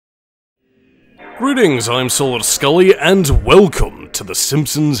Greetings, I'm Solidus-Skully, and welcome to the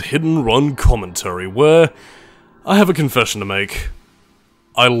Simpsons Hidden Run commentary, where I have a confession to make.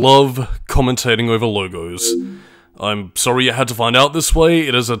 I love commentating over logos. I'm sorry you had to find out this way,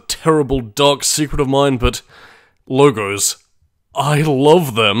 it is a terrible dark secret of mine, but logos, I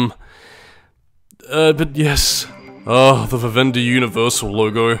love them. But yes, the Vivendi Universal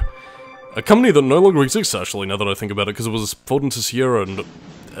logo. A company that no longer exists, actually, now that I think about it, because it was folded into Sierra and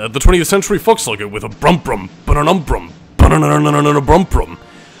the 20th Century Fox logo with a brum-brum, ba-da-num-brum, ba-da-na-na-na-na-brum-brum.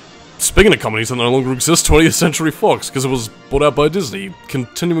 Speaking of companies that no longer exist, 20th Century Fox, because it was bought out by Disney,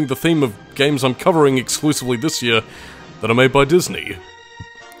 continuing the theme of games I'm covering exclusively this year that are made by Disney.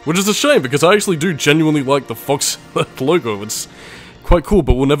 Which is a shame, because I actually do genuinely like the Fox logo, it's quite cool,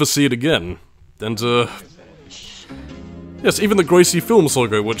 but we'll never see it again. And, yes, even the Gracie Films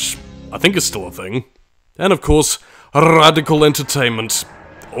logo, which I think is still a thing. And of course, Radical Entertainment,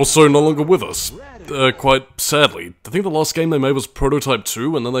 also no longer with us. Quite sadly. I think the last game they made was Prototype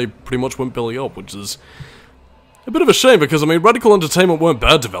 2, and then they pretty much went belly up, which is a bit of a shame, because, I mean, Radical Entertainment weren't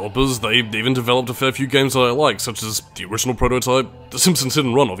bad developers, they even developed a fair few games that I like, such as the original Prototype, The Simpsons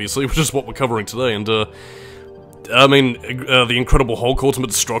Hidden Run, obviously, which is what we're covering today, and, I mean, The Incredible Hulk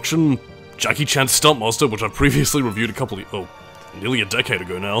Ultimate Destruction, Jackie Chan's Stuntmaster, which I previously reviewed nearly a decade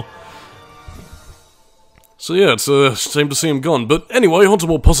ago now. So yeah, it's a shame to see him gone, but anyway, on to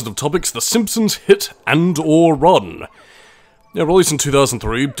more positive topics, The Simpsons Hit and/or Run. Yeah, released in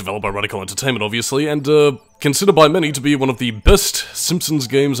 2003, developed by Radical Entertainment obviously, and considered by many to be one of the best Simpsons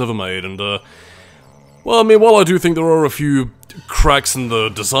games ever made, and well, I mean, while I do think there are a few cracks in the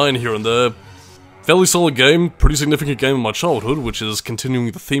design here and there, fairly solid game, pretty significant game in my childhood, which is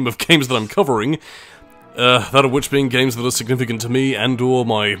continuing the theme of games that I'm covering, that of which being games that are significant to me and/or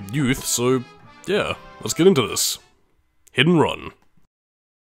my youth, so yeah, let's get into this. Hidden Run.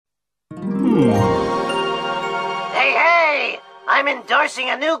 Hey, hey! I'm endorsing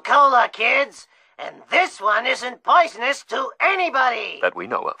a new cola, kids! And this one isn't poisonous to anybody! That we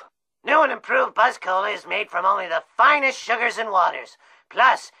know of. New and improved Buzz Cola is made from only the finest sugars and waters.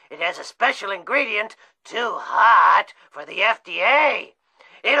 Plus, it has a special ingredient, too hot for the FDA.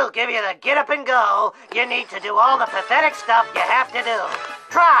 It'll give you the get up and go you need to do all the pathetic stuff you have to do.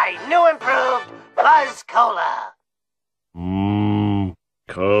 Try new improved Buzz Cola.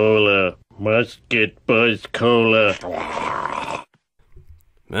 Cola. Must get Buzz Cola.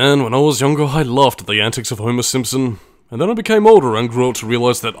 Man, when I was younger, I laughed at the antics of Homer Simpson. And then I became older and grew up to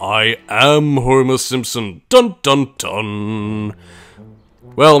realize that I am Homer Simpson. Dun dun dun.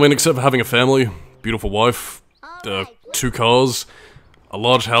 Well, I mean, except for having a family, beautiful wife, 2 cars, a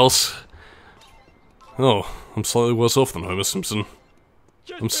large house. Oh, I'm slightly worse off than Homer Simpson.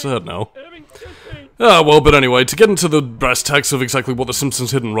 I'm sad now. Well, but anyway, to get into the brass tacks of exactly what The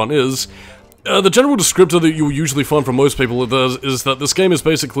Simpsons Hidden Run is, the general descriptor that you'll usually find from most people is that this game is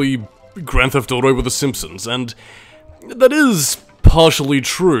basically Grand Theft Auto with The Simpsons, and that is partially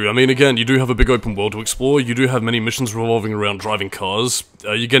true. I mean, again, you do have a big open world to explore, you do have many missions revolving around driving cars.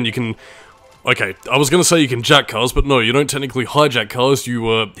 Again, you can... Okay, I was gonna say you can jack cars, but no, you don't technically hijack cars,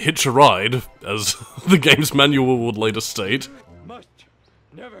 you, hitch a ride, as the game's manual would later state. Must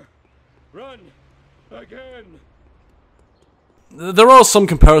never run again. There are some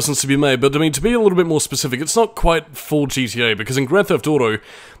comparisons to be made, but I mean, to be a little bit more specific, it's not quite full GTA, because in Grand Theft Auto, you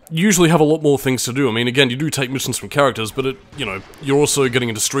usually have a lot more things to do. I mean, again, you do take missions from characters, but you're also getting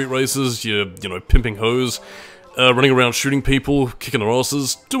into street races, you're, pimping hoes, running around shooting people, kicking their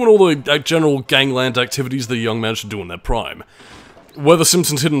asses, doing all the general gangland activities that a young man should do in their prime. Where The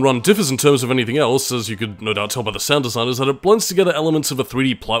Simpsons Hidden Run differs in terms of anything else, as you could no doubt tell by the sound design, is that it blends together elements of a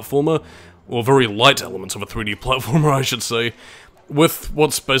 3D platformer, or very light elements of a 3D platformer, I should say, with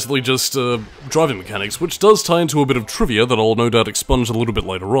what's basically just driving mechanics, which does tie into a bit of trivia that I'll no doubt expunge a little bit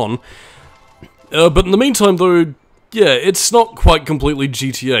later on. But in the meantime, though, yeah, it's not quite completely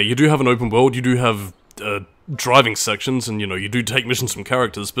GTA. You do have an open world, you do have driving sections, and you do take missions from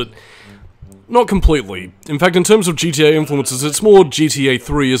characters, but not completely. In fact, in terms of GTA influences, it's more GTA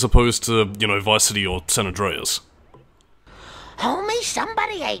 3 as opposed to, Vice City or San Andreas. Homie,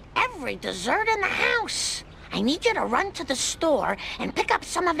 somebody ate every dessert in the house. I need you to run to the store and pick up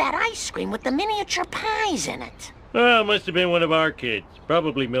some of that ice cream with the miniature pies in it. Well, must have been one of our kids.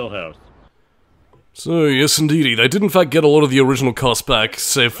 Probably Milhouse. So, yes indeedy, they did in fact get a lot of the original cast back,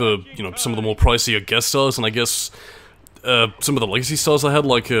 save for, some of the more pricier guest stars, and I guess, some of the legacy stars I had,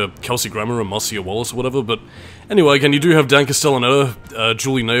 like, Kelsey Grammer and Marcia Wallace or whatever, but anyway, again, you do have Dan Castellaneta,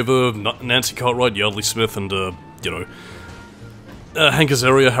 Julie Naver, Nancy Cartwright, Yardley Smith, and, Hank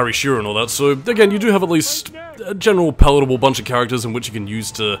Azaria, Harry Shearer and all that, so again, you do have at least a general palatable bunch of characters in which you can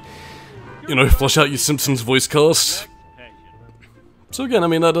use to you know, flush out your Simpsons voice cast. So again, I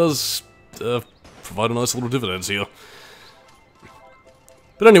mean, that does provide a nice little dividends here.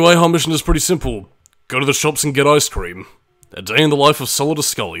 But anyway, our mission is pretty simple. Go to the shops and get ice cream. A day in the life of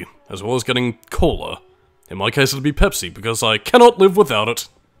Solidus-Skully, as well as getting cola. In my case, it'd be Pepsi, because I cannot live without it.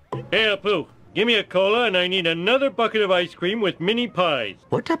 Hey, Apu, give me a cola and I need another bucket of ice cream with mini pies.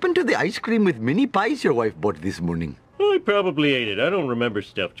 What happened to the ice cream with mini pies your wife bought this morning? I probably ate it. I don't remember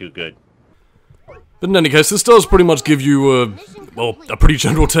stuff too good. But in any case, this does pretty much give you, well, a pretty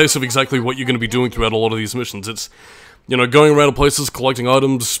general taste of exactly what you're going to be doing throughout a lot of these missions. It's, you know, going around places, collecting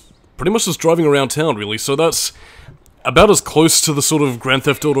items, pretty much just driving around town, really. So that's about as close to the sort of Grand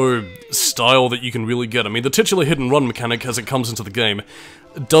Theft Auto style that you can really get. I mean, the titular hit-and-run mechanic as it comes into the game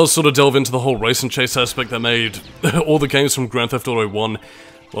does sort of delve into the whole race and chase aspect that made all the games from Grand Theft Auto 1,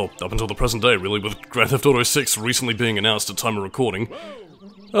 well, up until the present day, really, with Grand Theft Auto 6 recently being announced at time of recording.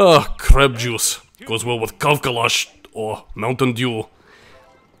 Ah, crab juice. Goes well with Kavkalash or Mountain Dew.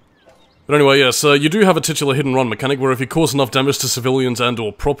 But anyway, yes, you do have a titular hit-and-run mechanic where if you cause enough damage to civilians and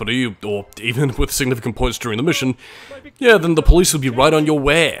or property, or even with significant points during the mission, yeah, then the police will be right on your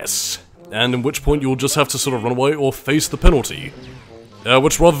ass. And in which point you'll just have to sort of run away or face the penalty.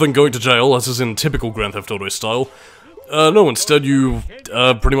 Which rather than going to jail, as is in typical Grand Theft Auto style, no, instead you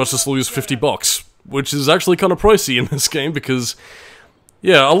pretty much just lose $50, which is actually kind of pricey in this game because,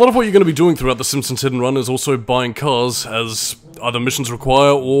 yeah, a lot of what you're going to be doing throughout the Simpsons Hit and Run is also buying cars, as either missions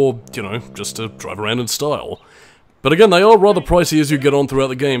require or, you know, just to drive around in style. But again, they are rather pricey as you get on throughout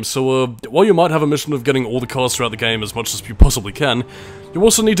the game, so while you might have a mission of getting all the cars throughout the game as much as you possibly can, you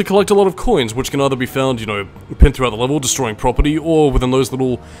also need to collect a lot of coins, which can either be found, you know, pinned throughout the level, destroying property, or within those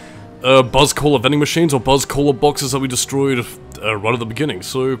little buzz caller vending machines or buzz caller boxes that we destroyed right at the beginning.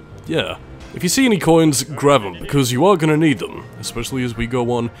 So, yeah. If you see any coins, grab them, because you are going to need them, especially as we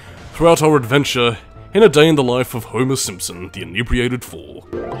go on throughout our adventure in a day in the life of Homer Simpson, the Inebriated Fool.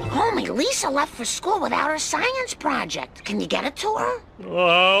 Homie, Lisa left for school without her science project. Can you get it to her?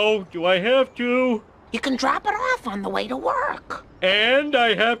 Oh, do I have to? You can drop it off on the way to work. And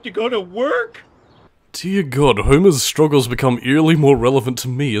I have to go to work? Dear God, Homer's struggles become eerily more relevant to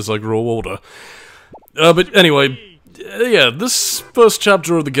me as I grow older. But anyway, yeah, this first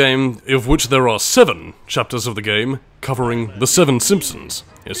chapter of the game, of which there are 7 chapters of the game, covering the 7 Simpsons.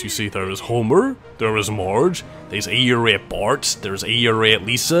 As you see, there is Homer, there is Marge, there's Bart, there's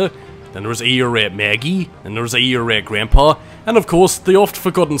Lisa, then there's Maggie, and there's Grandpa, and of course, the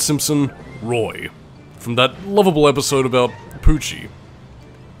oft-forgotten Simpson, Roy, from that lovable episode about Poochie.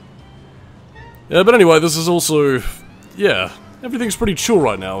 But anyway, this is also, yeah, everything's pretty chill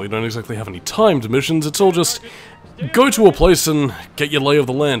right now. You don't exactly have any timed missions, it's all just go to a place and get your lay of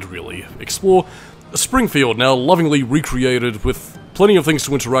the land, really. Explore Springfield, now lovingly recreated with plenty of things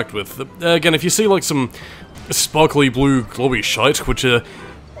to interact with. Again, if you see like some sparkly blue glowy shite, which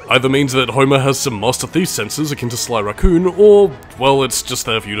either means that Homer has some Master Thief senses akin to Sly Raccoon, or, well, it's just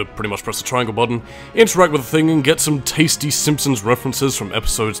there for you to pretty much press the triangle button, interact with the thing, and get some tasty Simpsons references from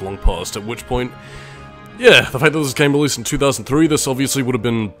episodes long past, at which point, yeah, the fact that this game released in 2003, this obviously would have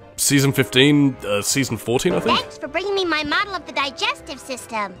been Season 15, Season 14, I think? Thanks for bringing me my model of the digestive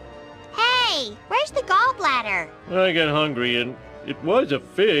system. Hey, where's the gallbladder? I got hungry and it was a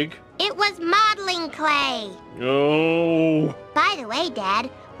fig. It was modeling clay. Oh. By the way, Dad,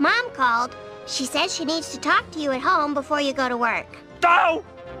 Mom called. She says she needs to talk to you at home before you go to work. Oh!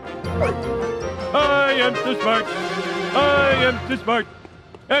 I am so smart. I am so smart.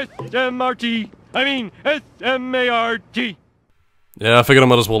 S-M-R-T. I mean, S-M-A-R-T. Yeah, I figured I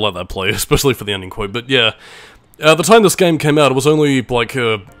might as well let that play, especially for the ending quote, but yeah. At the time this game came out, it was only, like,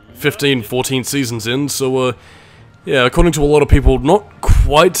 15, 14 seasons in, so, yeah, according to a lot of people, not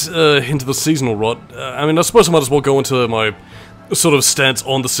quite into the seasonal rot. I mean, I suppose I might as well go into my sort of stance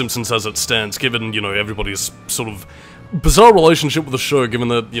on The Simpsons as it stands, given, you know, everybody's sort of bizarre relationship with the show, given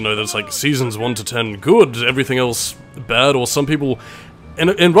that, you know, there's, like, seasons 1 to 10 good, everything else bad, or some people,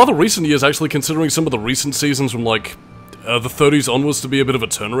 in rather recent years, actually considering some of the recent seasons from, like, the 30s onwards to be a bit of a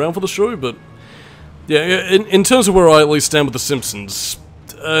turnaround for the show, but yeah, in terms of where I at least stand with The Simpsons,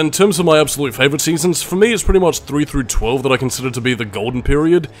 in terms of my absolute favourite seasons, for me it's pretty much 3 through 12 that I consider to be the golden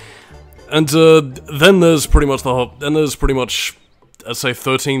period, and then there's pretty much I'd say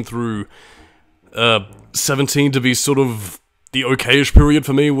 13 through 17 to be sort of the okayish period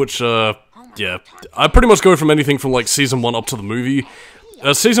for me, which yeah, I pretty much go from anything from like Season 1 up to the movie.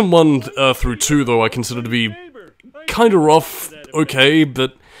 Season 1 through 2 though I consider to be kinda rough, okay,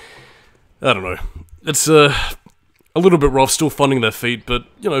 but I don't know. It's a little bit rough, still finding their feet, but,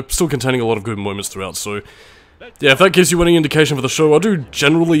 you know, still containing a lot of good moments throughout, so yeah, if that gives you any indication for the show, I do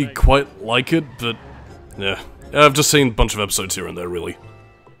generally quite like it, but yeah, I've just seen a bunch of episodes here and there, really.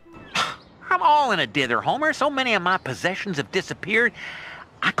 I'm all in a dither, Homer. So many of my possessions have disappeared.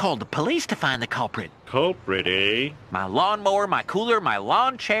 I called the police to find the culprit. Culprit, eh? My lawnmower, my cooler, my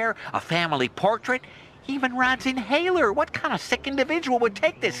lawn chair, a family portrait, even Rod's inhaler. What kind of sick individual would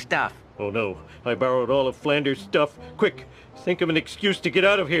take this stuff? Oh no, I borrowed all of Flanders' stuff. Quick, think of an excuse to get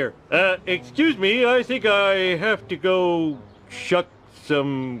out of here. Excuse me, I think I have to go shuck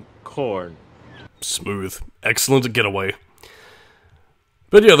some corn. Smooth. Excellent getaway.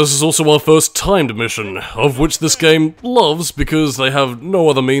 But yeah, this is also our first timed mission, of which this game loves because they have no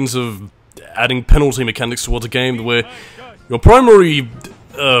other means of adding penalty mechanics towards a game where your primary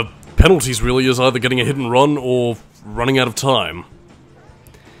penalties really is either getting a hit and run or running out of time.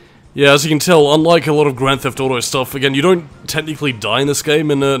 Yeah, as you can tell, unlike a lot of Grand Theft Auto stuff, again, you don't technically die in this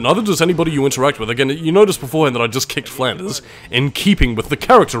game, and neither does anybody you interact with. Again, you noticed beforehand that I just kicked Flanders, in keeping with the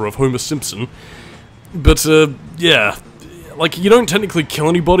character of Homer Simpson. But, yeah, like, you don't technically kill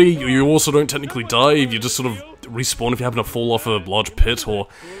anybody, you also don't technically die, you just sort of respawn if you happen to fall off a large pit or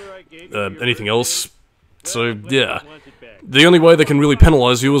anything else. So, yeah. The only way they can really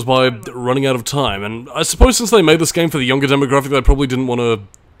penalize you is by running out of time, and I suppose since they made this game for the younger demographic, they probably didn't want to,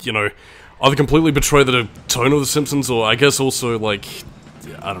 you know, either completely betray the tone of The Simpsons, or I guess also, like,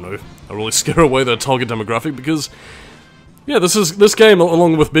 I don't know, really scare away their target demographic, because, yeah, this game,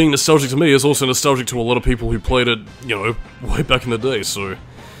 along with being nostalgic to me, is also nostalgic to a lot of people who played it, you know, way back in the day, so,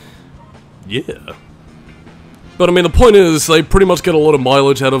 yeah. But, I mean, the point is, they pretty much get a lot of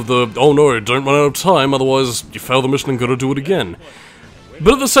mileage out of the, oh no, don't run out of time, otherwise you fail the mission and gotta do it again.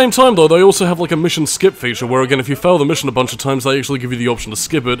 But at the same time, though, they also have, like, a mission skip feature, where, again, if you fail the mission a bunch of times, they actually give you the option to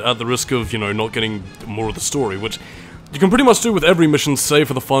skip it at the risk of, you know, not getting more of the story, which you can pretty much do with every mission, save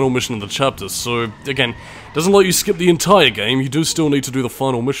for the final mission in the chapter. So, again, it doesn't let you skip the entire game, you do still need to do the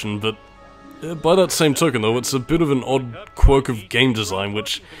final mission, but by that same token, though, it's a bit of an odd quirk of game design,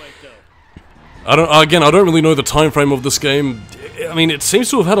 which I don't really know the time frame of this game. I mean, it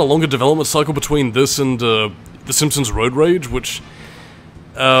seems to have had a longer development cycle between this and The Simpsons Road Rage, which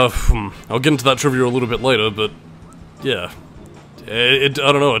I'll get into that trivia a little bit later, but yeah. I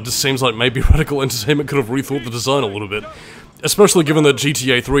don't know, it just seems like maybe Radical Entertainment could have rethought the design a little bit. Especially given that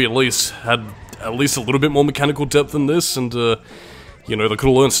GTA 3 at least had at least a little bit more mechanical depth than this, and, you know, they could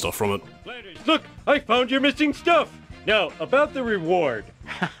have learned stuff from it. Look, I found your missing stuff! Now, about the reward.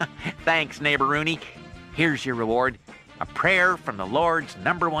 Thanks, neighbor Rooney. Here's your reward. A prayer from the Lord's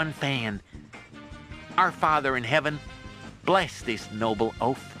 #1 fan. Our Father in heaven, bless this noble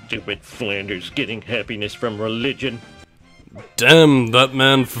oath. Stupid Flanders getting happiness from religion. Damn that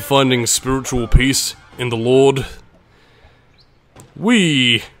man for finding spiritual peace in the Lord.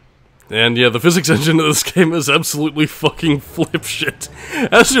 And yeah, the physics engine of this game is absolutely fucking flip shit.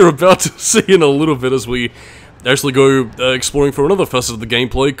 As you're about to see in a little bit as we actually go exploring for another facet of the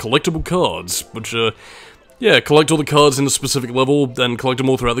gameplay, collectible cards, which, yeah, collect all the cards in a specific level, and collect them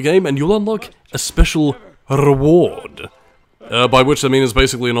all throughout the game, and you'll unlock a special reward. By which I mean is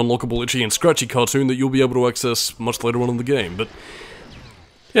basically an unlockable itchy and scratchy cartoon that you'll be able to access much later on in the game, but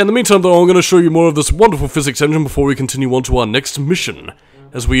yeah, in the meantime though, I'm going to show you more of this wonderful physics engine before we continue on to our next mission,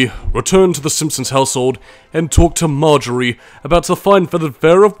 as we return to the Simpsons household and talk to Marjorie about the fine feathered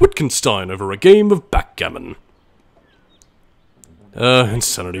fare of Wittgenstein over a game of backgammon.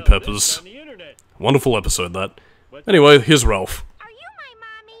 Insanity Peppers. Wonderful episode, that. Anyway, here's Ralph. Are you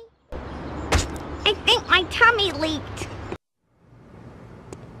my mommy? I think my tummy leaked.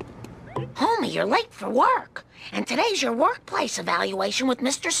 Homer, you're late for work. And today's your workplace evaluation with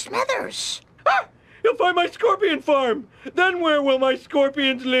Mr. Smithers. Ah! You'll find my scorpion farm! Then where will my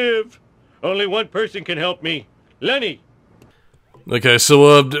scorpions live? Only one person can help me. Lenny! Okay,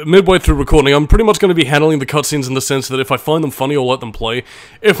 so, midway through recording, I'm pretty much going to be handling the cutscenes in the sense that if I find them funny, I'll let them play.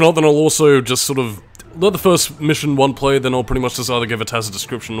 If not, then I'll also just sort of let the first mission one play, then I'll pretty much just either give a tacit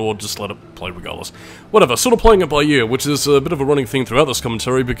description or just let it play regardless. Whatever, sort of playing it by ear, which is a bit of a running theme throughout this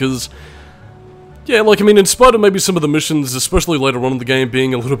commentary, because yeah, like, I mean, in spite of maybe some of the missions, especially later on in the game,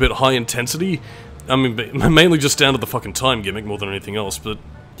 being a little bit high intensity, I mean, mainly just down to the fucking time gimmick more than anything else, but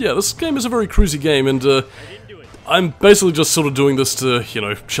yeah, this game is a very cruisy game, and I'm basically just sort of doing this to, you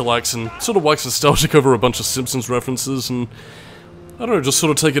know, chillax and sort of wax nostalgic over a bunch of Simpsons references, and I don't know, just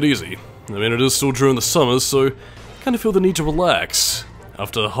sort of take it easy. I mean, it is still during the summers, so I kind of feel the need to relax,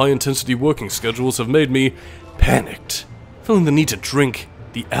 after high-intensity working schedules have made me panicked, feeling the need to drink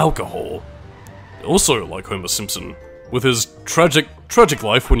the alcohol. Also like Homer Simpson, with his tragic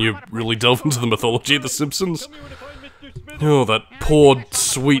life when you really delve into the mythology of The Simpsons. Oh, that poor,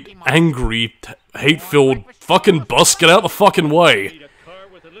 sweet, angry hate-filled fucking bus, get out the fucking way.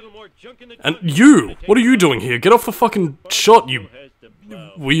 And you! What are you doing here? Get off the fucking shot, you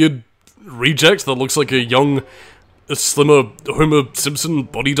weird reject that looks like a young, slimmer Homer Simpson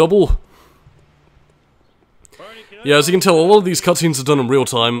body double. Yeah, as you can tell, a lot of these cutscenes are done in real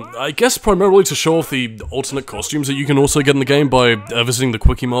time, I guess primarily to show off the alternate costumes that you can also get in the game by visiting the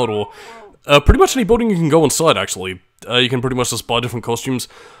Quickie Mart or pretty much any building you can go inside, actually. You can pretty much just buy different costumes.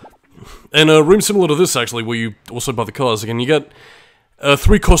 And a room similar to this, actually, where you also buy the cars. Again, you get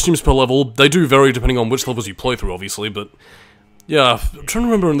 3 costumes per level. They do vary depending on which levels you play through, obviously, but yeah, I'm trying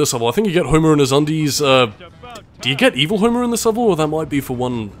to remember in this level. I think you get Homer in his undies. Do you get Evil Homer in this level, or that might be for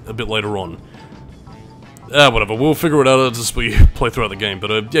one a bit later on? Whatever, we'll figure it out as we play throughout the game,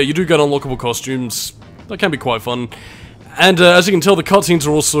 but yeah, you do get unlockable costumes. That can be quite fun. And as you can tell, the cutscenes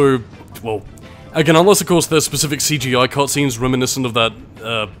are also, well, again, unless of course they're specific CGI cutscenes reminiscent of that,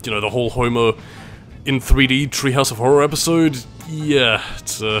 you know, the whole Homer in 3D Treehouse of Horror episode, yeah,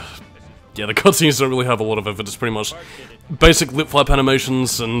 it's, yeah, the cutscenes don't really have a lot of effort. It's pretty much basic lip flap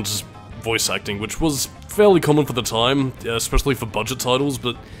animations and voice acting, which was fairly common for the time, especially for budget titles,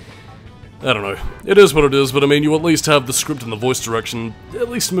 but I don't know. It is what it is, but I mean, you at least have the script and the voice direction, at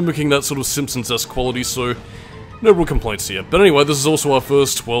least mimicking that sort of Simpsons-esque quality, so no real complaints here. But anyway, this is also our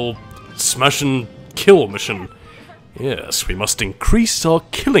first, well, smash and kill mission. Yes, we must increase our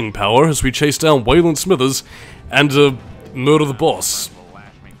killing power as we chase down Waylon Smithers and, murder the boss,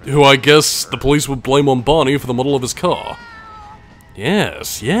 who I guess the police would blame on Barney for the model of his car.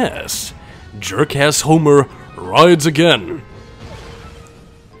 Yes, yes. Jerk-ass Homer rides again.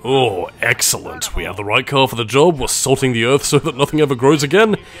 Oh, excellent. We have the right car for the job, we're salting the earth so that nothing ever grows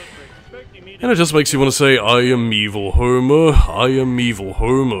again. And it just makes you want to say, I am evil, Homer. I am evil,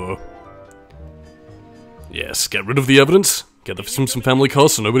 Homer. Yes, get rid of the evidence. Get the Simpson family car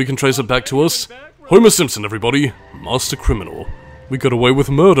so nobody can trace it back to us. Homer Simpson, everybody. Master criminal. We got away with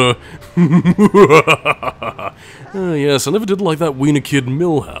murder. Yes, I never did like that Wiener Kid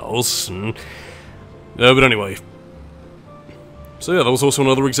Millhouse. But anyway. So yeah, that was also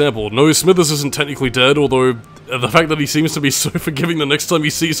another example. No, Smithers isn't technically dead, although the fact that he seems to be so forgiving the next time he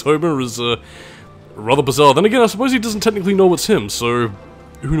sees Homer is rather bizarre. Then again, I suppose he doesn't technically know it's him, so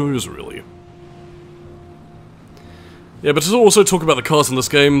who knows really. Yeah, but to also talk about the cars in this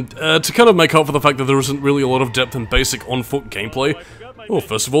game, to kind of make up for the fact that there isn't really a lot of depth in basic on-foot gameplay. Well,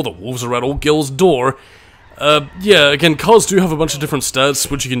 first of all, the wolves are at old Gil's door. Yeah, again, cars do have a bunch of different stats,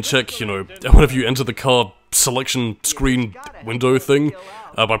 which you can check, you know, whenever you enter the car selection screen window thing,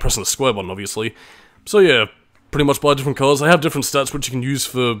 by pressing the square button, obviously. So yeah, pretty much buy different cars. They have different stats which you can use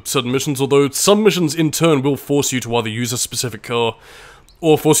for certain missions, although some missions in turn will force you to either use a specific car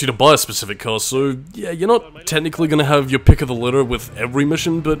or force you to buy a specific car, so yeah, you're not technically going to have your pick of the litter with every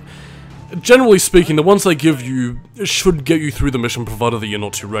mission, but generally speaking, the ones they give you should get you through the mission provided that you're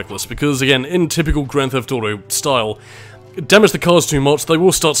not too reckless, because again, in typical Grand Theft Auto style, damage the cars too much, they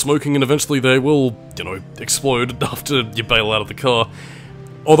will start smoking and eventually they will, you know, explode after you bail out of the car.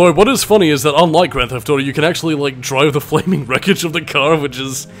 Although, what is funny is that unlike Grand Theft Auto, you can actually, like, drive the flaming wreckage of the car, which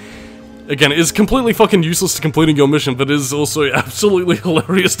is, again, is completely fucking useless to completing your mission, but is also absolutely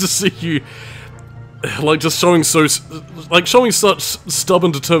hilarious to see you, like, just showing showing such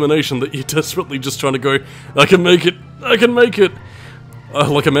stubborn determination that you're desperately just trying to go, I can make it, I can make it!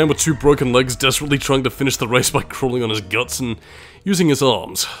 Like a man with 2 broken legs desperately trying to finish the race by crawling on his guts and using his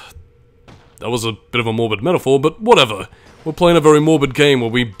arms. That was a bit of a morbid metaphor, but whatever. We're playing a very morbid game where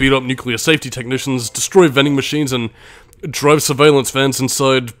we beat up nuclear safety technicians, destroy vending machines, and drive surveillance vans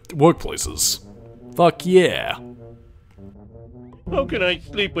inside workplaces. Fuck yeah. How can I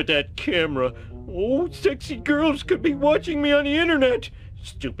sleep with that camera? Oh, sexy girls could be watching me on the internet.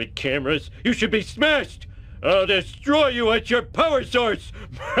 Stupid cameras, you should be smashed. I'll destroy you at your power source!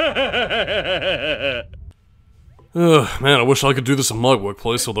 Man, I wish I could do this in my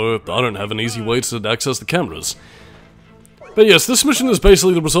workplace, although I don't have an easy way to access the cameras. But yes, this mission is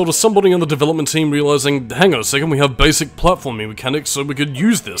basically the result of somebody on the development team realizing, hang on a second, we have basic platforming mechanics, so we could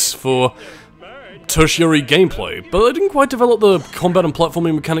use this for tertiary gameplay. But they didn't quite develop the combat and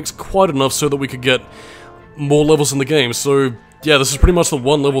platforming mechanics quite enough so that we could get more levels in the game, so yeah, this is pretty much the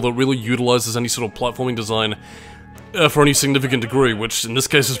one level that really utilizes any sort of platforming design for any significant degree, which in this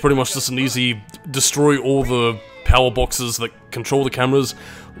case is pretty much just an easy destroy all the power boxes that control the cameras.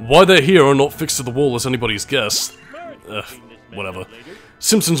 Why they're here or not fixed to the wall is anybody's guess. Whatever.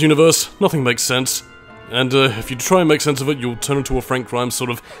 Simpsons universe, nothing makes sense. And if you try and make sense of it, you'll turn into a Frank Grimes sort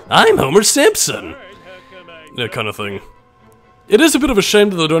of, I'm Homer Simpson! Kind of thing. It is a bit of a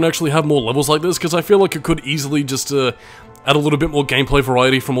shame that they don't actually have more levels like this, because I feel like it could easily just add a little bit more gameplay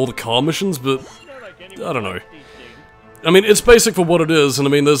variety from all the car missions, but I don't know. I mean, it's basic for what it is, and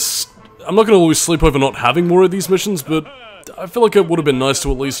I mean, I'm not going to lose sleep over not having more of these missions, but I feel like it would have been nice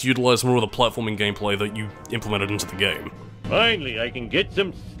to at least utilize more of the platforming gameplay that you implemented into the game. Finally, I can get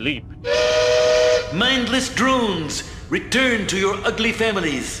some sleep. Mindless drones, return to your ugly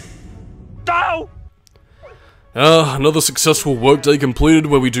families. Ow! Another successful workday completed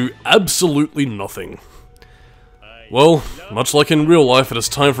where we do absolutely nothing. Well, much like in real life, it is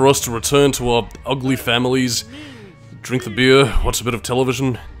time for us to return to our ugly families, drink the beer, watch a bit of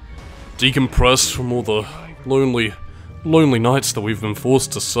television, decompress from all the lonely nights that we've been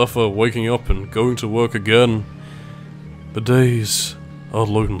forced to suffer waking up and going to work again. The days are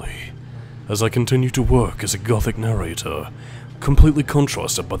lonely, as I continue to work as a gothic narrator, completely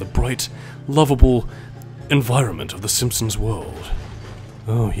contrasted by the bright, lovable environment of the Simpsons world.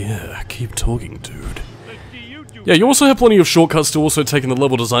 Oh yeah, keep talking, dude. Yeah, you also have plenty of shortcuts to also take in the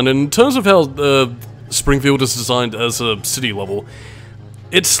level design, and in terms of how Springfield is designed as a city level,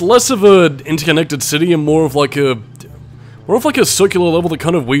 it's less of an interconnected city and more of like a circular level that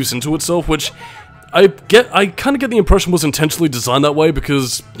kind of weaves into itself, which I kind of get the impression was intentionally designed that way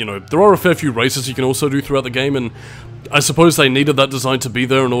because, you know, there are a fair few races you can also do throughout the game, and I suppose they needed that design to be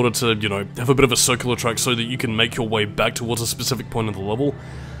there in order to, you know, have a bit of a circular track so that you can make your way back towards a specific point in the level.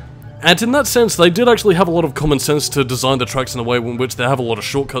 And in that sense, they did actually have a lot of common sense to design the tracks in a way in which they have a lot of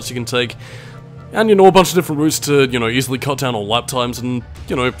shortcuts you can take, and, you know, a bunch of different routes to, you know, easily cut down on lap times and,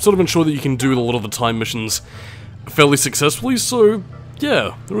 you know, sort of ensure that you can do a lot of the time missions fairly successfully, so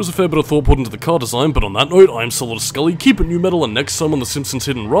yeah, there was a fair bit of thought put into the car design, but on that note, I'm Solidus-Skully, keep it new metal, and next time on the Simpsons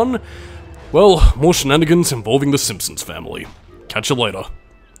Hit and Run, well, more shenanigans involving the Simpsons family. Catch you later.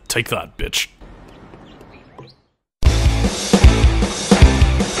 Take that, bitch.